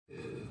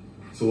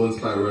So what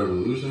inspired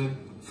Rebelution?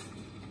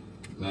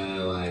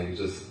 Man, like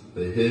just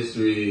the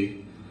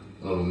history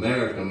of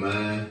America,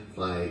 man.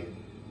 Like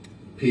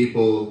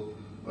people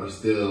are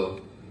still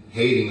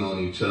hating on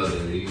each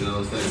other, you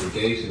know,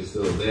 segregation's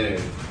still there.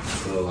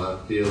 So I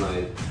feel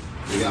like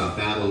we gotta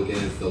battle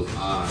against those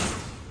odds.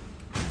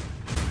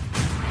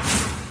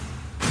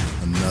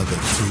 Another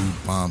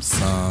two-bomb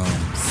song.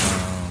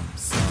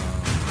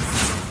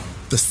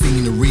 The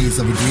sceneries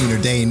of a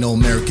greener day, no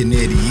American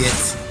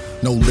idiots.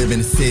 No living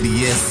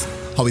insidious,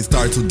 always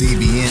start so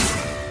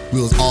deviant.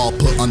 We was all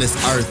put on this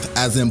earth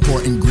as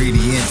important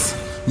ingredients.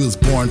 We was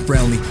born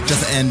friendly,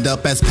 just to end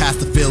up as past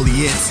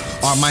affiliates.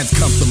 Our minds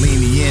come to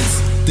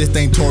lenience, this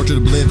ain't tortured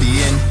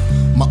oblivion.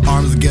 My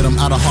arms get them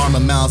out of harm,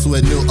 amounts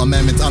with new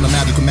amendments on a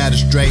magical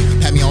magistrate.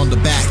 Pat me on the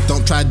back,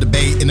 don't try to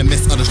debate. In the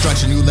midst of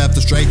destruction, you left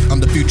astray. I'm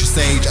the future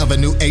sage of a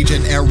new age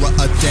and era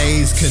of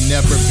days. Can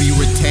never be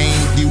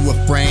retained, you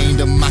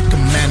refrained of my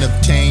command of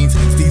chains.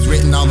 Steez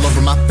written all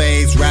over my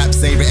face, rap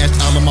saver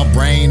etched all of my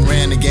brain.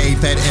 Renegade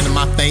fed into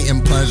my fate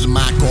and plunged in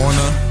my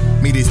corner.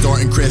 Me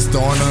distorting Chris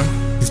Dorner,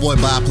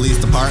 exploited by police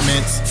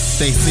departments.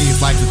 They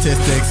seize life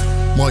statistics,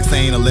 more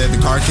insane a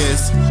living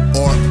carcass.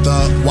 Or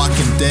the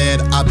Walking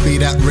Dead, I be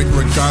that Rick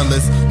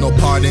regardless. No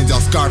pardons, y'all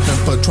scarfing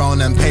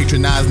Patron and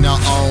patronizing your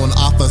own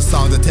off of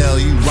songs that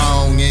tell you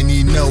wrong, and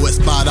you know it's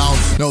spot on.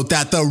 Know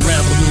that the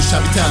revolution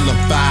shall be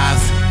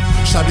televised.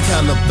 Shall be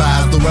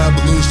televised, the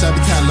revolution shall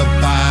be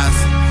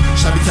televised.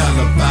 Shall be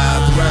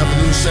televised, the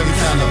revolution shall be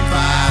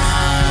televised.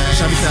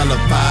 Shall be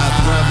televised,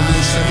 the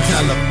revolution shall be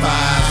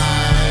televised.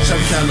 Shall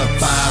be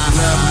televised, the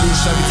revolution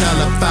shall be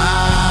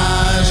televised.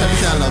 Shall be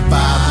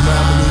televised, the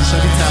revolution shall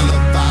be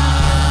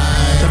televised.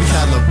 Shall be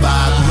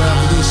televised, the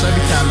revolution shall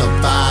be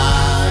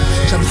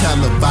televised. Shall be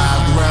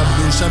televised, the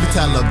revolution shall be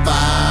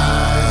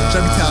televised.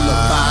 Shall be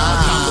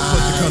televised. Time to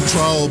put the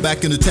control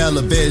back in the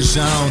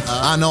television.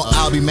 I know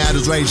I'll be mad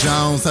as Ray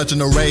Jones. Such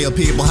an array of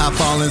people have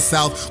fallen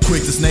south.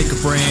 Quick to snake a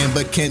friend,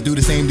 but can't do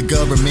the same to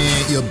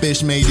government. Your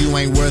bitch made you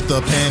ain't worth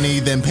a penny,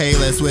 then pay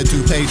less with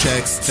 2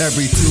 paychecks.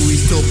 Every 2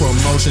 weeks till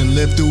promotion.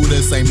 Live through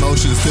the same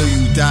motions till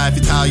you die. If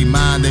you tell your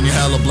mind, then you're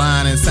hella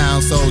blind and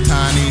sound so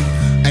tiny.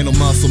 Ain't no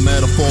muscle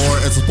metaphor,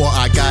 it's a sport.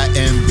 I got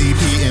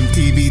MVP,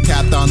 MTV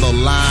tapped on the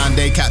line.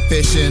 They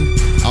catfishing,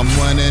 I'm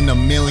winning a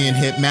million,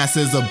 hit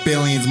masses of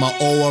billions. My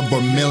O over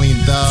million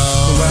though.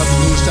 The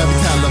revolution shall be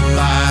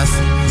televised.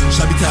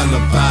 Shall be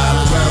televised.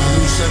 The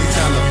revolution shall be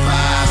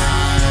televised.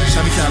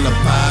 Shall be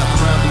televised. The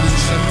revolution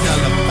shall be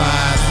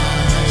televised.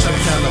 Shall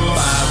be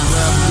televised.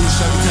 The revolution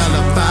shall be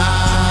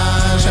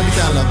televised. Shall be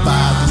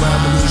televised. The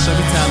revolution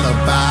shall be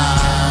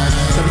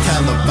televised. Shall be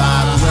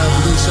televised. The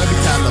revolution shall be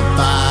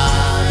televised.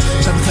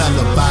 Shall be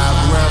televised,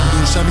 the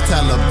revolution shall be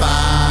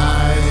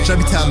televised. Shall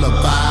be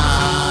televised.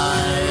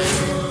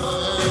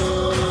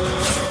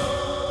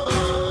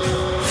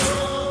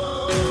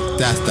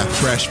 That's that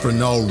fresh for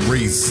no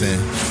reason.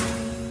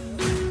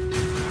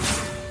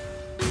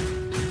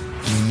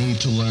 We need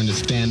to learn to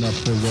stand up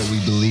for what we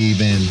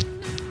believe in.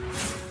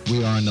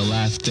 We are in the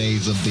last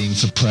days of being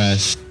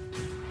suppressed.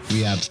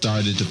 We have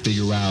started to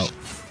figure out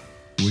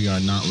we are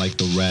not like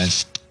the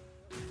rest.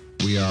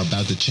 We are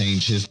about to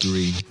change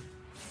history,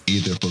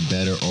 either for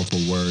better or for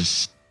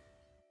worse.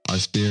 Our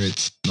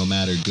spirits, no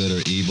matter good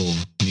or evil,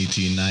 need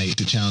to unite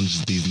to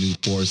challenge these new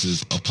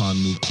forces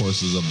upon new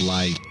courses of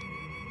life.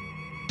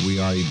 We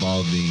are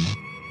evolving.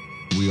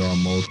 We are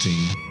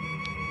molting.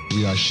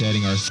 We are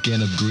shedding our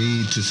skin of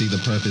greed to see the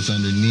purpose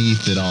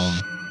underneath it all.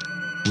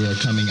 We are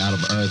coming out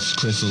of Earth's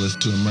chrysalis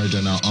to emerge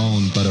in our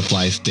own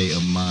butterfly state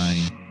of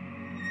mind.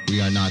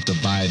 We are not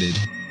divided.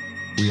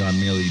 We are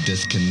merely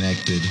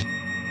disconnected.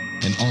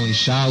 And only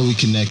shall we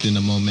connect in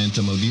the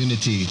momentum of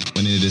unity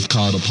when it is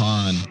called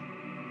upon.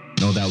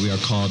 Know that we are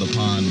called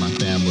upon, my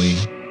family,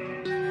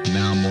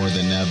 now more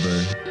than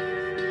ever.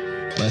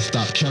 Let's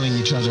stop killing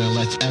each other and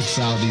let's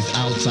exile these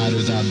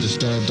outsiders that have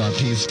disturbed our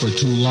peace for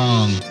too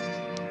long.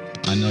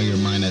 I know your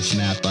mind has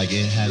snapped like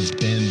it has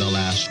been the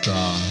last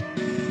straw.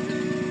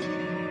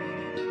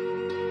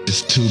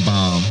 It's too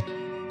bomb.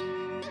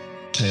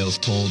 Tales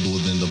told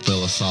within the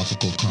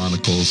philosophical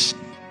chronicles.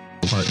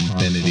 Heart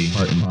infinity,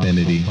 heart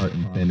infinity, heart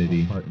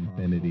infinity, heart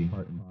infinity,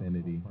 heart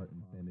infinity, heart infinity.